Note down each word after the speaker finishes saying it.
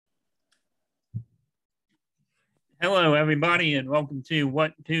Hello, everybody, and welcome to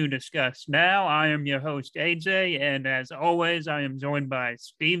What to Discuss Now. I am your host, AJ, and as always, I am joined by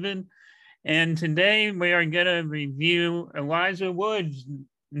Steven. And today we are going to review Elijah Wood's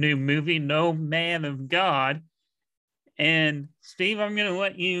new movie, No Man of God. And Steve, I'm going to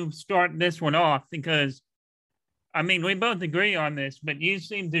let you start this one off because, we both agree on this, but you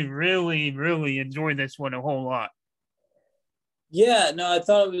seem to really, really enjoy this one a whole lot. Yeah, no, I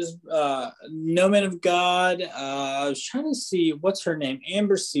thought it was No Man of God. I was trying to see what's her name,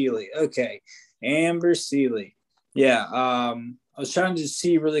 Amber Seeley. Okay, Amber Seeley. Yeah, I was trying to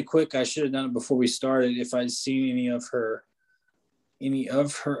see really quick. I should have done it before we started if I'd seen any of her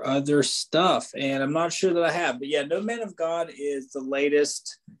other stuff, and I'm not sure that I have. But yeah, No Man of God is the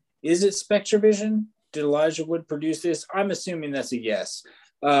latest. Is it Spectrovision? Did Elijah Wood produce this? I'm assuming that's a yes.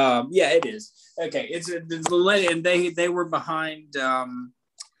 Yeah, it is. Okay, it's the lady, and they were behind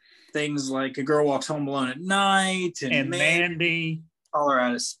things like A Girl Walks Home Alone at Night and Mandy, All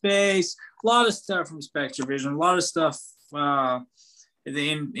Out of Space, a lot of stuff from Spectrovision, a lot of stuff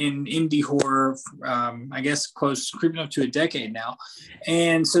in indie horror. I guess close creeping up to a decade now,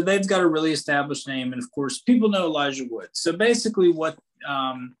 and so they've got a really established name, and of course, people know Elijah Wood. So basically, what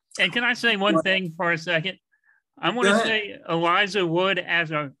and can I say one thing for a second? I want to say Elijah Wood as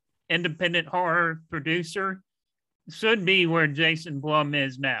an independent horror producer should be where Jason Blum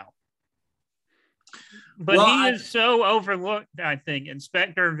is now. But he is so overlooked, I think.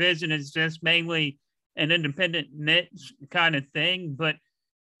 Spectrovision is just mainly an independent niche kind of thing. But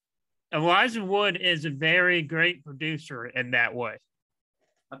Elijah Wood is a very great producer in that way.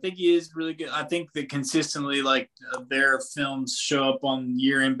 I think he is really good. I think that consistently, their films show up on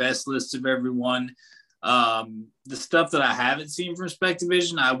year-end best lists of everyone. The stuff that I haven't seen from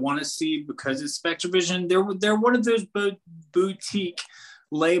Spectrovision, I want to see because it's Spectrovision. They're one of those boutique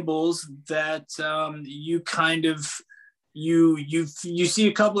labels that you kind of you see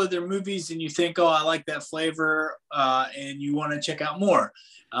a couple of their movies and you think, oh, I like that flavor, and you want to check out more.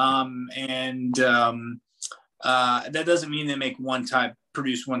 That doesn't mean they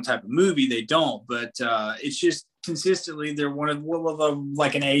produce one type of movie. They don't, but it's just consistently they're one of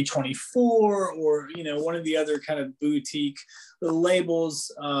like an A24 or one of the other kind of boutique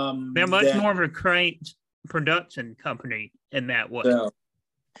labels. They're much more of a great production company in that way. So,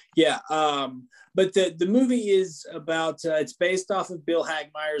 yeah, but the movie is about it's based off of Bill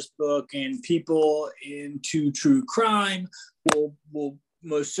Hagmeyer's book, and people into true crime will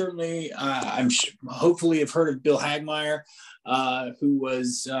most certainly, hopefully have heard of Bill Hagmeyer, who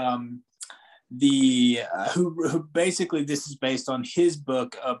was who basically, this is based on his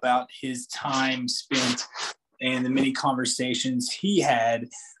book about his time spent and the many conversations he had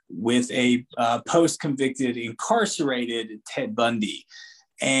with a post-convicted incarcerated Ted Bundy.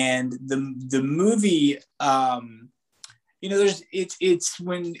 And the movie, I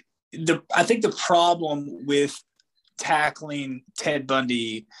think the problem with tackling Ted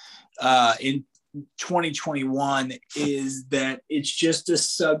Bundy in 2021 is that it's just a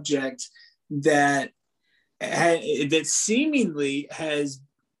subject that seemingly has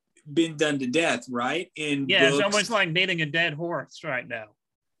been done to death, right? It's almost like beating a dead horse right now.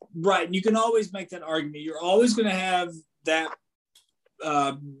 Right, and you can always make that argument. You're always going to have that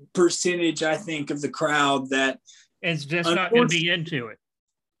percentage, I think, of the crowd that it's just not going to be into it.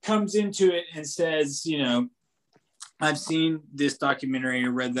 Comes into it and says, I've seen this documentary, I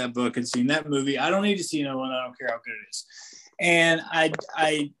read that book, and seen that movie. I don't need to see another one. I don't care how good it is. And I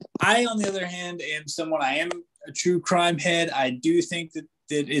on the other hand, I am a true crime head. I do think that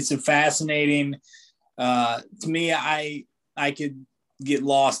it's a fascinating. To me, I could get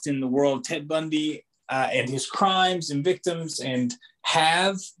lost in the world of Ted Bundy and his crimes and victims, and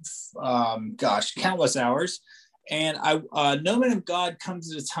have countless hours. And No Man of God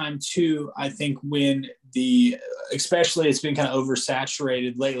comes at a time too, I think, when especially it's been kind of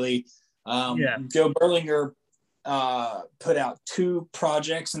oversaturated lately. Joe Berlinger put out 2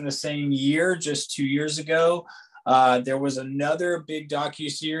 projects in the same year, just 2 years ago. There was another big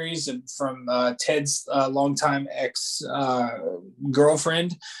docuseries from Ted's longtime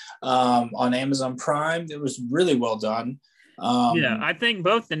ex-girlfriend on Amazon Prime. It was really well done. I think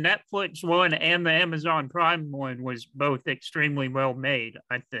both the Netflix one and the Amazon Prime one was both extremely well made,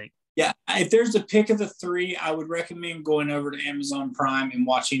 I think. Yeah, if there's a pick of the 3, I would recommend going over to Amazon Prime and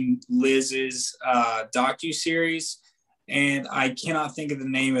watching Liz's docuseries. And I cannot think of the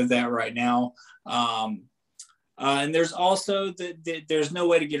name of that right now. And there's also there's no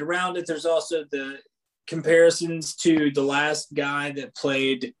way to get around it. There's also the comparisons to the last guy that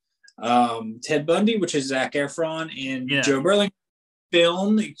played Ted Bundy, which is Zac Efron, in Joe Berlinger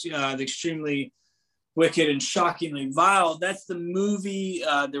film, the extremely Wicked and Shockingly Vile. That's the movie.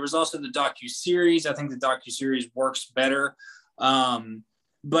 There was also the docuseries. I think the docuseries works better.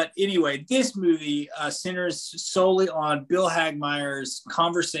 But anyway, this movie centers solely on Bill Hagmeyer's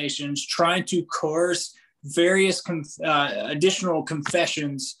conversations, trying to coerce various additional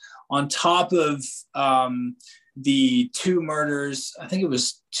confessions on top of the two murders. I think it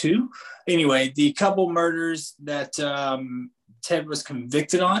was two. Anyway, the couple murders that Ted was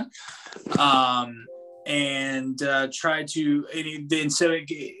convicted on, and tried to.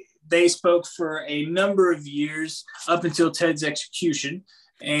 They spoke for a number of years up until Ted's execution.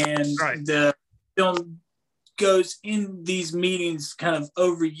 And the film goes in these meetings kind of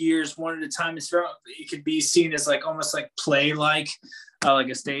over years, one at a time. It could be seen as like almost like play, like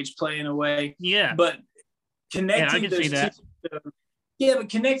a stage play in a way. Yeah. But connecting but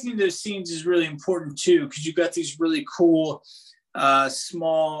connecting those scenes is really important too, because you've got these really cool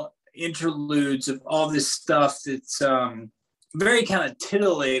small interludes of all this stuff that's very kind of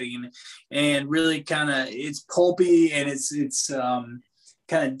titillating and really kind of, it's pulpy and it's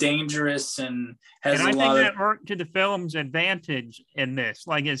kind of dangerous and has I think that worked to the film's advantage in this.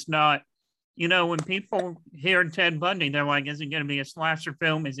 Like, it's not, when people hear Ted Bundy, they're like, is it going to be a slasher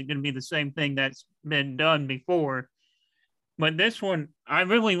film? Is it going to be the same thing that's been done before? But this one, I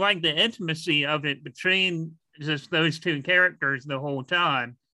really like the intimacy of it between just those two characters the whole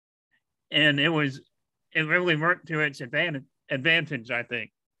time. And it really worked to its advantage, I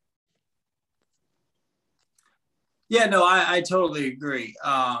think. Yeah, no, I totally agree.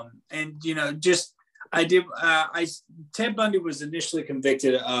 And Ted Bundy was initially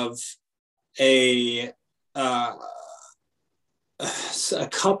convicted of a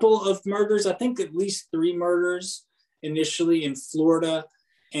couple of murders. I think at least 3 murders initially in Florida,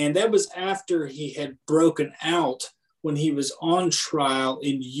 and that was after he had broken out when he was on trial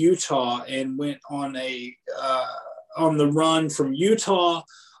in Utah and went on on the run from Utah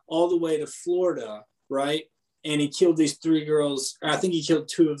all the way to Florida, right? And he killed these 3 girls. I think he killed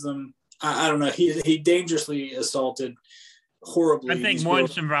 2 of them. I don't know. He dangerously assaulted horribly. I think one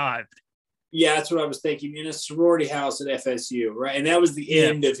survived. Yeah, that's what I was thinking. In a sorority house at FSU, right? And that was the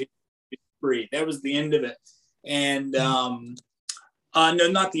end of his spree. That was the end of it. And no,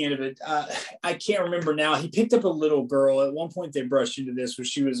 not the end of it. I can't remember now. He picked up a little girl. At one point they brushed into this when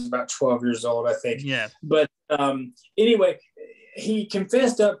she was about 12 years old, I think. Yeah. But anyway, he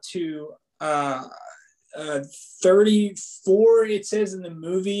confessed up to 34, it says in the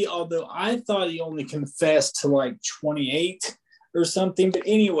movie, although I thought he only confessed to like 28 or something. But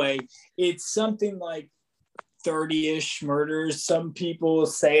anyway, it's something like 30-ish murders. Some people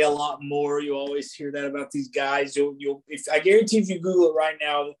say a lot more. You always hear that about these guys. I guarantee if you Google it right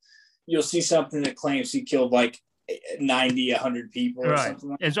now, you'll see something that claims he killed like 90, 100 people or something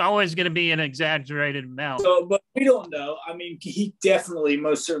like that. It's always going to be an exaggerated amount. So, but we don't know. I mean, he definitely,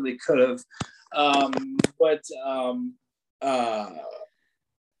 most certainly could have.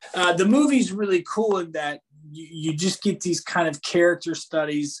 The movie's really cool in that you just get these kind of character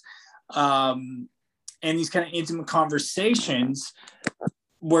studies and these kind of intimate conversations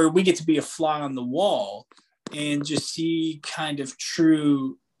where we get to be a fly on the wall and just see kind of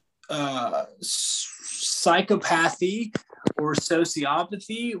true psychopathy or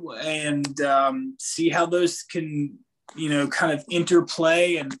sociopathy, and see how those can, kind of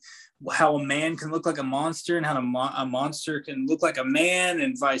interplay, and how a man can look like a monster and how a monster can look like a man,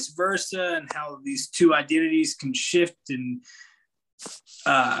 and vice versa, and how these two identities can shift and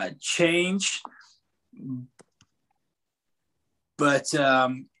change. But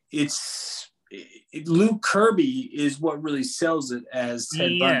Luke Kirby is what really sells it as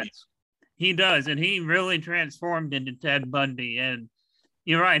Ted Bundy. He does, and he really transformed into Ted Bundy. And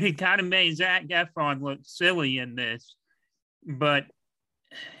you're right, he kind of made Zac Efron look silly in this, but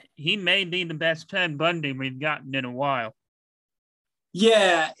he may be the best Ted Bundy we've gotten in a while.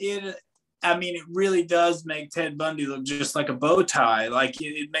 Yeah, it really does make Ted Bundy look just like a bow tie. Like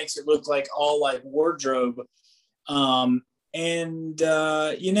it makes it look like all like wardrobe.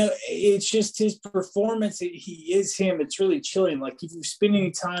 It's just his performance. He is him. It's really chilling. Like if you spend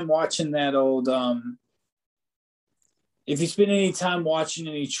any time watching that old, if you spend any time watching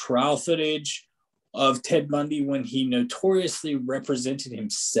any trial footage of Ted Bundy when he notoriously represented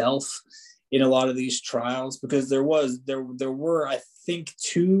himself in a lot of these trials, because there were I think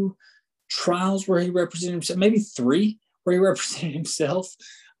 2 trials where he represented himself, maybe 3 where he represented himself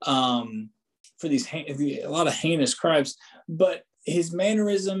for a lot of heinous crimes. But his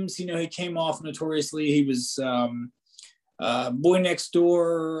mannerisms, he came off notoriously. He was Boy Next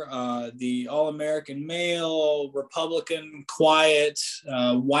Door, the All-American Male, Republican, quiet,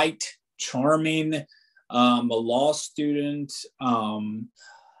 white, charming, a law student, and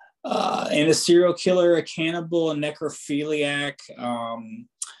a serial killer, a cannibal, a necrophiliac,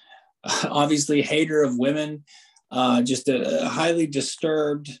 obviously hater of women, just a highly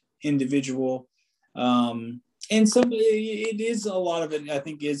disturbed individual. And it is a lot of it, I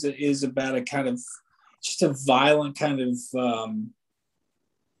think, is about a kind of just a violent kind of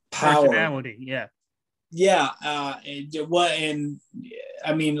power. Personality, yeah. Yeah. And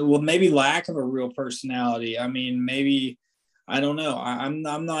I mean, well, maybe lack of a real personality. I mean, maybe, I don't know. I'm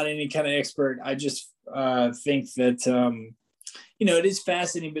not any kind of expert. I just think that, it is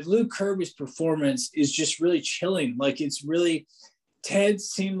fascinating, but Luke Kirby's performance is just really chilling. Like, it's really, Ted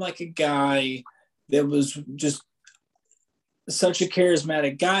seemed like a guy that was just such a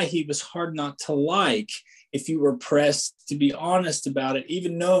charismatic guy. He was hard not to like if you were pressed to be honest about it,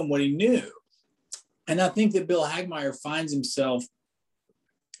 even knowing what he knew. And I think that Bill Hagmaier finds himself,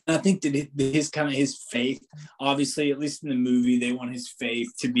 and I think that his faith, obviously, at least in the movie, they want his faith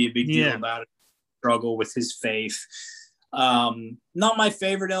to be a big deal about it, struggle with his faith. Not my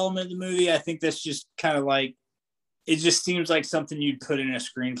favorite element of the movie. I think that's just kind of like, it just seems like something you'd put in a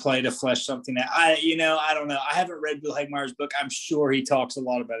screenplay to flesh something out. I don't know. I haven't read Bill Hagmaier's book. I'm sure he talks a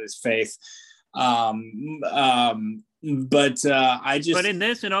lot about his faith. But in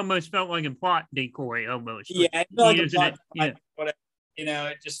this, it almost felt like a plot decoy almost. Yeah, it felt like a plot.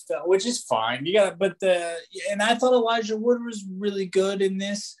 It just felt, which is fine. And I thought Elijah Wood was really good in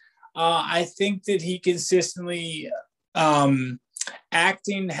this. I think that he consistently,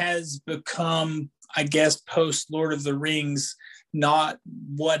 acting has become, I guess, post Lord of the Rings, not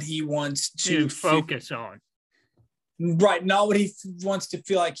what he wants to focus on. Right. Not what he wants to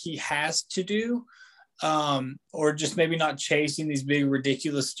feel like he has to do. Or just maybe not chasing these big,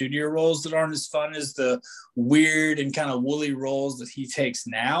 ridiculous studio roles that aren't as fun as the weird and kind of woolly roles that he takes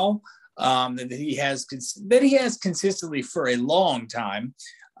now, that he has consistently for a long time.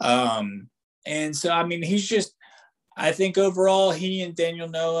 And so, I mean, he's just, I think overall, he and Daniel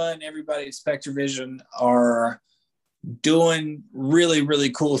Noah and everybody at Spectre Vision are doing really, really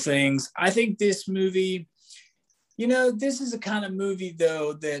cool things. I think this movie, this is a kind of movie,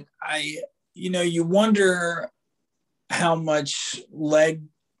 though, that you wonder how much legs,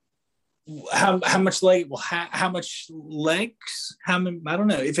 I don't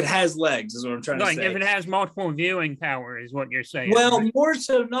know if it has legs is what I'm trying to say. If it has multiple viewing power is what you're saying. Well, right? More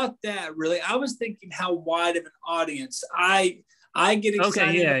so not that really. I was thinking how wide of an audience I get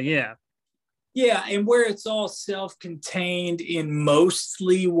excited. Okay, yeah, and where it's all self-contained in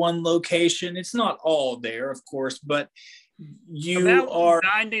mostly one location. It's not all there, of course, but about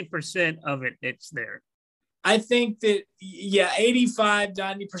 90% of it, it's there. I think that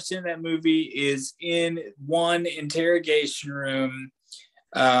 85-90% of that movie is in one interrogation room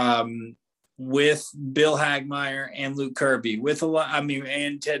with Bill Hagmaier and Luke Kirby,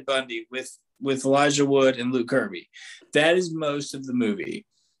 and Ted Bundy, with Elijah Wood and Luke Kirby. That is most of the movie.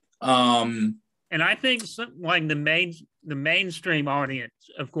 And I think like the mainstream audience,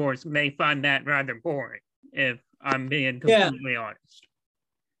 of course, may find that rather boring, if I'm being completely honest.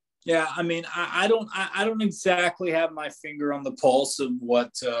 Yeah, I mean, I don't exactly have my finger on the pulse of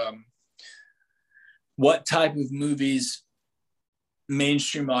what type of movies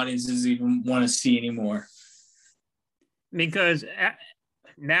mainstream audiences even want to see anymore. Because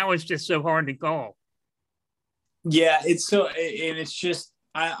now it's just so hard to call. Yeah, it's just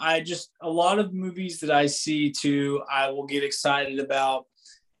I just, a lot of movies that I see too, I will get excited about,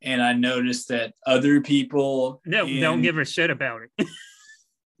 and I notice that other people don't give a shit about it.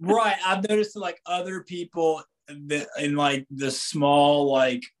 Right. I've noticed that like other people in like the small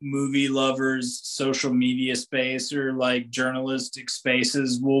like movie lovers social media space or like journalistic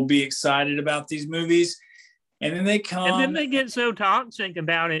spaces will be excited about these movies, and then they come and then they get so toxic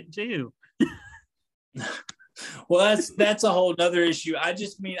about it too. Well, that's a whole nother issue. I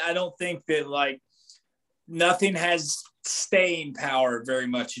just mean, I don't think that like nothing has staying power very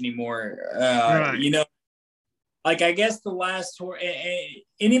much anymore. Right. Like, I guess the last horror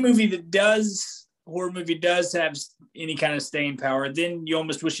movie does have any kind of staying power, then you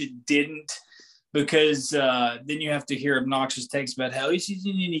almost wish it didn't, because then you have to hear obnoxious takes about how he's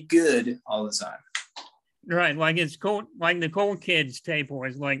not any good all the time. Right, like it's cool, like the Cool Kids table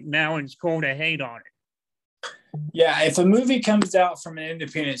is like, now it's cool to hate on it. Yeah, if a movie comes out from an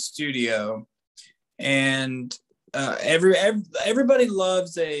independent studio and everybody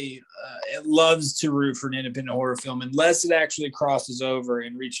loves to root for an independent horror film unless it actually crosses over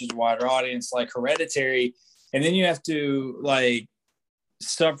and reaches a wider audience, like Hereditary, and then you have to like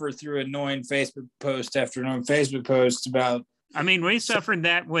suffer through annoying Facebook post after annoying Facebook post about I mean, we suffered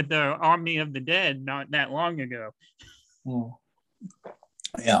that with the Army of the Dead not that long ago.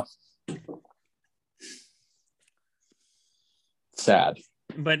 Yeah. Sad.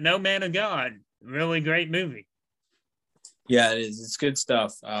 But No Man of God, really great movie. Yeah, it is. It's good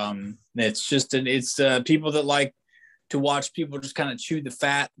stuff. It's just people that like to watch people just kind of chew the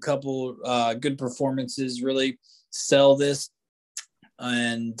fat. A couple good performances really sell this,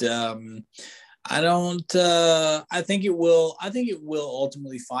 and I think it will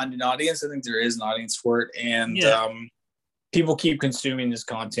ultimately find an audience. I think there is an audience for it, and people keep consuming this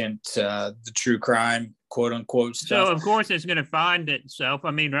content, the true crime, quote unquote stuff. So of course it's going to find itself.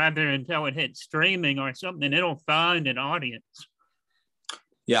 I mean, rather until it hits streaming or something, it'll find an audience.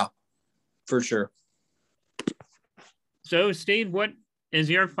 Yeah, for sure. So Steve, what is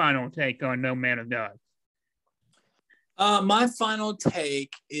your final take on No Man of God? My final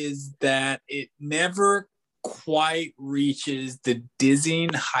take is that it never quite reaches the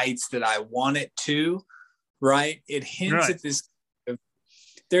dizzying heights that I want it to, right? It hints at this,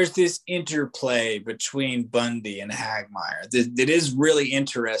 there's this interplay between Bundy and Hagmaier that is really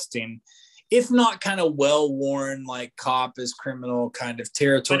interesting, if not kind of well-worn, like cop as criminal kind of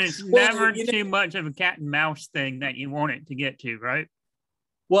territory. But it's never too much of a cat and mouse thing that you want it to get to, right?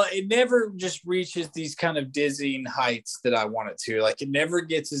 Well, it never just reaches these kind of dizzying heights that I want it to. Like it never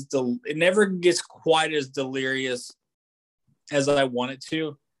gets quite as delirious as I want it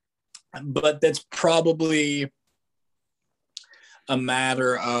to. But that's probably a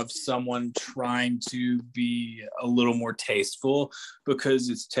matter of someone trying to be a little more tasteful because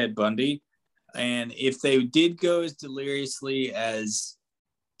it's Ted Bundy. And if they did go as deliriously as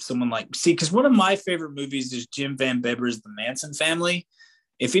someone because one of my favorite movies is Jim Van Bebber's The Manson Family.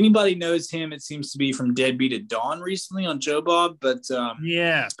 If anybody knows him, it seems to be from Deadbeat at Dawn recently on Joe Bob. But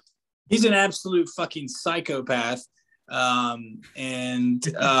he's an absolute fucking psychopath. This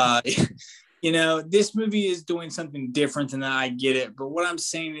movie is doing something different than that. I get it. But what I'm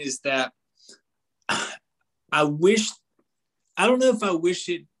saying is that I don't know if I wish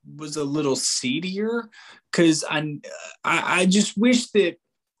it was a little seedier, because I just wish that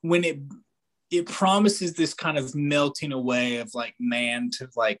when it promises this kind of melting away of like man to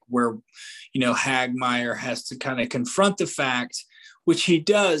like where, Hagmaier has to kind of confront the fact, which he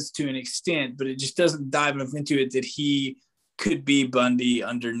does to an extent, but it just doesn't dive enough into it that he could be Bundy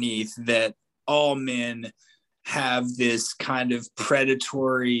underneath, that all men have this kind of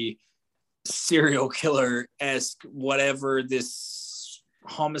predatory serial killer-esque whatever, this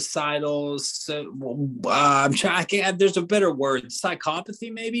homicidal, there's a better word,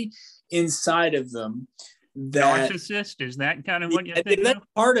 psychopathy maybe, inside of them. That narcissist, is that kind of what you think? That's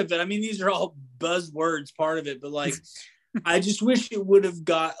part of it. I mean, these are all buzzwords, part of it, but like I just wish it would have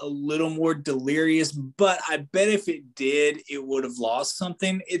got a little more delirious, but I bet if it did, it would have lost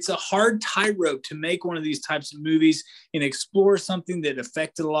something. It's a hard tightrope to make one of these types of movies and explore something that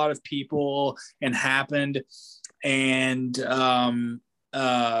affected a lot of people and happened, and do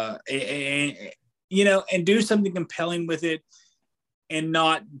something compelling with it, and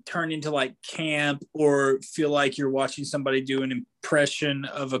not turn into like camp or feel like you're watching somebody do an impression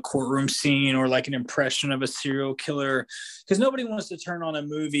of a courtroom scene or like an impression of a serial killer. Because nobody wants to turn on a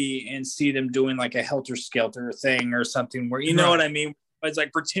movie and see them doing like a Helter Skelter thing or something where, you know what I mean? It's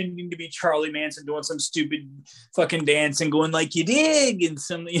like pretending to be Charlie Manson doing some stupid fucking dance and going like, you dig, and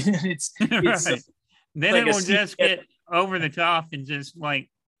some, it's right. Then like it will just get over the top and just like,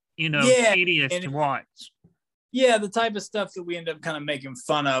 tedious to watch. Yeah, the type of stuff that we end up kind of making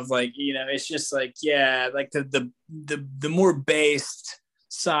fun of, like, it's just like, like the more based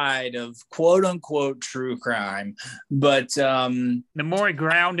side of quote unquote true crime, but the more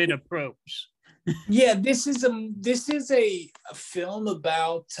grounded approach. This is a film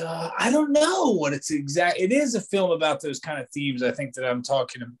about I don't know what it's it is a film about those kind of themes, I think, that I'm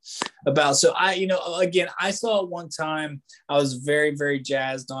talking about. So I saw it one time, I was very, very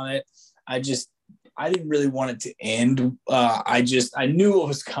jazzed on it. I didn't really want it to end. I knew what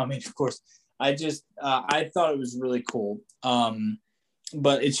was coming, of course. I thought it was really cool.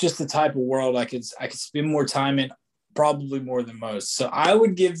 But it's just the type of world I could spend more time in, probably more than most. So I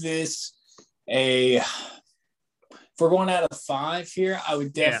would give this if we're going out of 5 here, I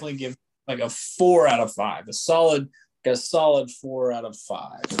would definitely give like a 4 out of 5, a solid 4 out of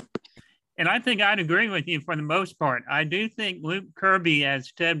 5. And I think I'd agree with you for the most part. I do think Luke Kirby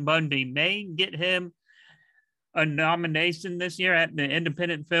as Ted Bundy may get him a nomination this year at the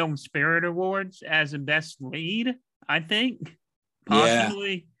Independent Film Spirit Awards as the best lead, I think.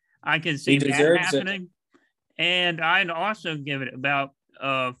 Possibly. I can see that happening. And I'd also give it about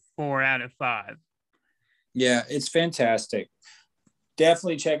 4 out of 5. Yeah, it's fantastic.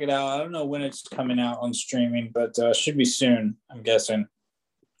 Definitely check it out. I don't know when it's coming out on streaming, but should be soon, I'm guessing.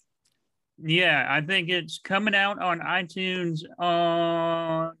 Yeah, I think it's coming out on iTunes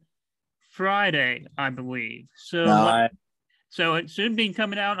on Friday, I believe. No, So it should be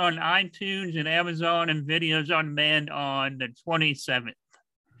coming out on iTunes and Amazon and Videos on Demand on the 27th.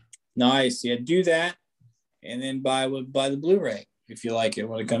 nice. Yeah, do that, and then buy the Blu-ray if you like it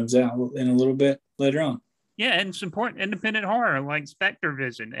when it comes out in a little bit later on. Yeah, and support independent horror like Spectre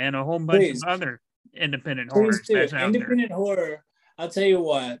Vision and a whole bunch of other independent horror. Please do. Independent horror. I'll tell you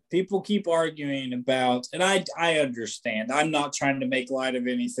what, people keep arguing about, and I understand. I'm not trying to make light of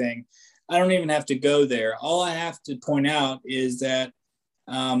anything. I don't even have to go there. All I have to point out is that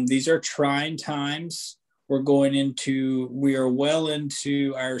these are trying times. We are well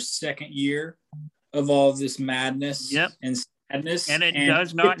into our second year of all of this madness and sadness. And it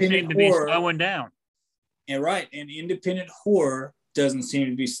does not seem to be slowing down. And right. And independent horror doesn't seem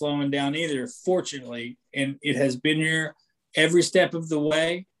to be slowing down either, fortunately. And it has been here every step of the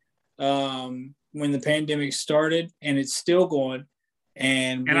way when the pandemic started, and it's still going.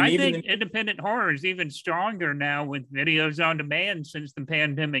 And I think independent horror is even stronger now with videos on demand since the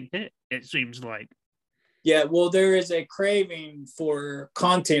pandemic hit, it seems like. Yeah, well, there is a craving for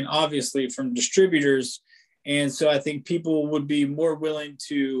content, obviously, from distributors. And so I think people would be more willing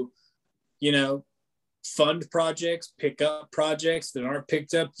to, fund projects, pick up projects that aren't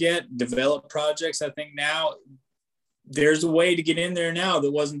picked up yet, develop projects. I think now there's a way to get in there now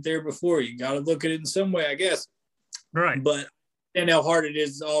that wasn't there before. You got to look at it in some way, I guess. Right. But and how hard it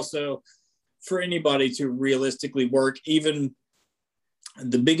is also for anybody to realistically work, even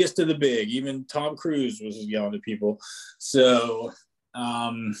the biggest of the big. Even Tom Cruise was yelling at people. So,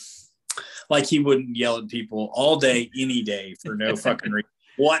 like he wouldn't yell at people all day, any day for no fucking reason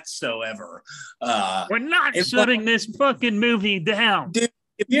whatsoever. We're not shutting this fucking movie down. Dude,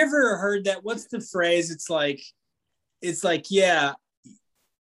 have you ever heard that? What's the phrase? It's like, yeah,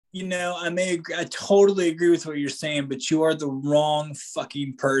 I totally agree with what you're saying, but you are the wrong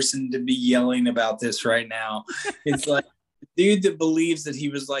fucking person to be yelling about this right now. It's like the dude that believes that he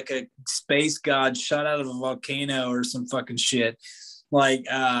was like a space god shot out of a volcano or some fucking shit. Like,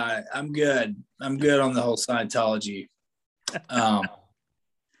 I'm good on the whole Scientology.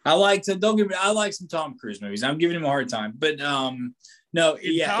 I like some Tom Cruise movies. I'm giving him a hard time, but no,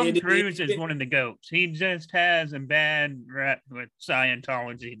 yeah. Tom Cruise is one of the goats. He just has a bad rep with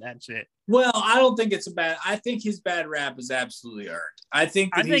Scientology. That's it. Well, I don't think it's I think his bad rap is absolutely earned. I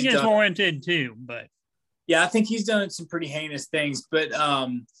think it's warranted too, but yeah, I think he's done some pretty heinous things, but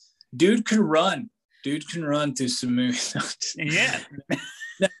dude can run through some movies. Yeah.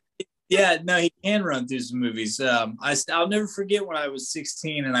 Yeah, no, he can run through some movies. I'll never forget when I was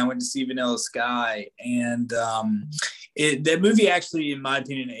 16 and I went to see Vanilla Sky, and that movie actually, in my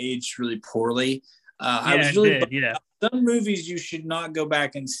opinion, aged really poorly. I was really some movies you should not go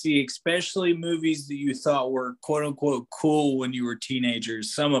back and see, especially movies that you thought were quote unquote cool when you were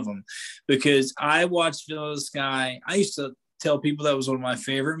teenagers. Some of them, because I watched Vanilla Sky. I used to tell people that was one of my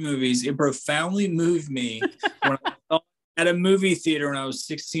favorite movies. It profoundly moved me when I saw it at a movie theater when I was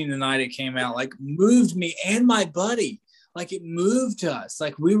 16 the night it came out. Like, moved me and my buddy. Like, it moved us.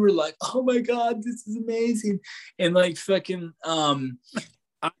 Like, we were like, oh my God, this is amazing. And like fucking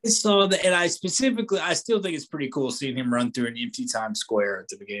I saw that, and I still think it's pretty cool seeing him run through an empty Times Square at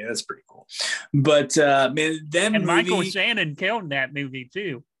the beginning. That's pretty cool. But man, Michael Shannon killed that movie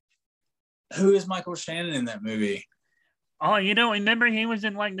too. Who is Michael Shannon in that movie? Oh, you don't remember he was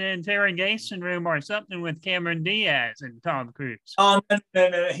in like the interrogation room or something with Cameron Diaz and Tom Cruise. Oh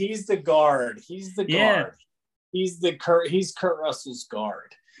no, he's the guard. He's the guard. He's Kurt Russell's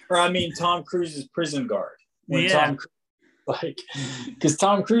guard, or I mean Tom Cruise's prison guard. When Tom Cruise, because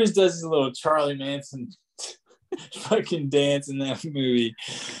Tom Cruise does his little Charlie Manson fucking dance in that movie.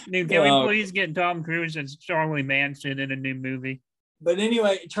 Dude, can we please get Tom Cruise as Charlie Manson in a new movie? But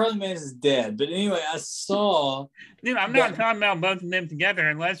anyway, Charlie Manson's dead. But anyway, I saw. Dude, I'm not talking about both of them together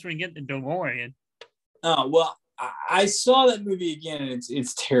unless we get the DeLorean. Oh well, I saw that movie again, and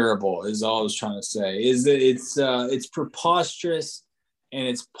it's terrible. Is all I was trying to say. Is that it's preposterous, and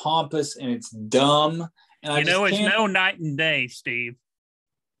it's pompous, and it's dumb. And it's no night and day, Steve.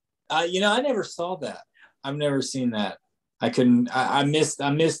 I never saw that. I've never seen that. I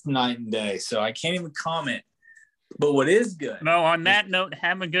missed night and day, so I can't even comment. But what is good? No, on that note,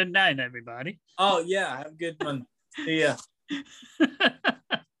 have a good night, everybody. Oh yeah, have a good one. See ya.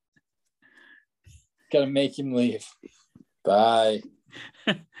 Gotta make him leave. Bye.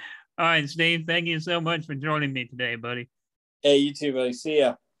 All right, Steve. Thank you so much for joining me today, buddy. Hey, you too, buddy. See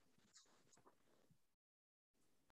ya.